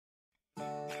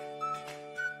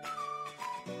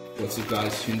What's up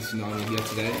guys, Shun9 here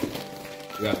today.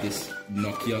 We have this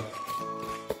Nokia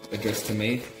addressed to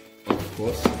me, of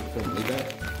course, from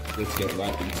eBay. Let's get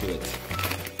right into it.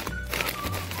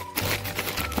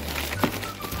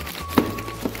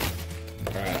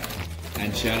 Alright,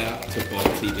 and shout out to Bob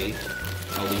TV.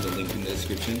 I'll leave a link in the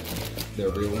description.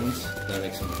 They're real ones, they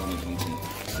make some funny content.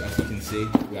 So as you can see,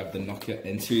 we have the Nokia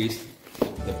N series.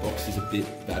 The box is a bit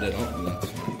battered up, and that's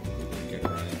fine. We're going to get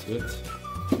right into it.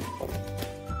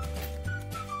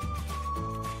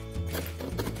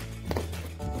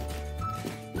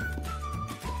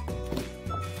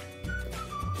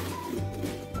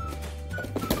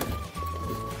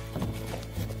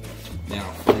 Now,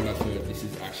 from what I've heard, this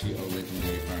is actually a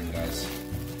legendary phone, guys.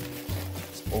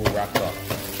 It's all wrapped up.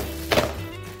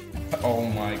 Oh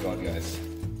my god, guys.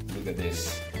 Look at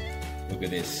this. Look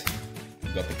at this.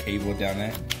 You got the keyboard down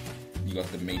there. You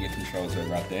got the media controls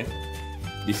right there.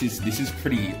 This is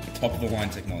pretty top of the line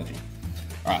technology.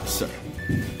 Alright, so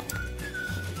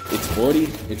it's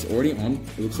already on.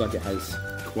 It looks like it has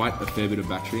quite a fair bit of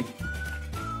battery.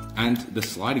 And the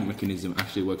sliding mechanism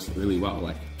actually works really well.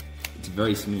 Like, it's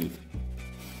very smooth.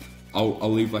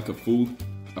 I'll leave like a full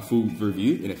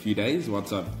review in a few days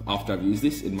after I've used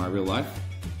this in my real life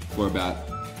for about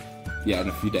in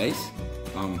a few days.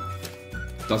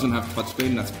 Doesn't have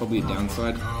touchscreen, that's probably a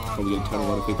downside. Probably gonna turn a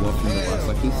lot of people off from a device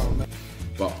like this.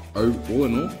 But all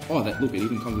in all, look, it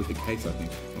even comes with the case, I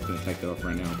think. I'm not gonna take that off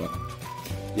right now, but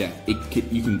yeah,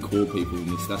 you can call people in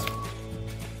this.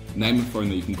 Name a phone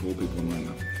that you can call people on right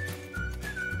now.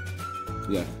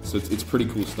 Yeah, so it's pretty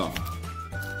cool stuff.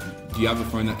 Do you have a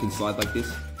phone that can slide like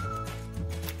this?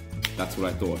 That's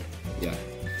what I thought, yeah.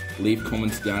 Leave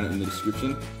comments down in the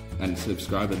description and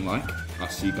subscribe and like. I'll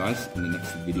see you guys in the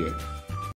next video.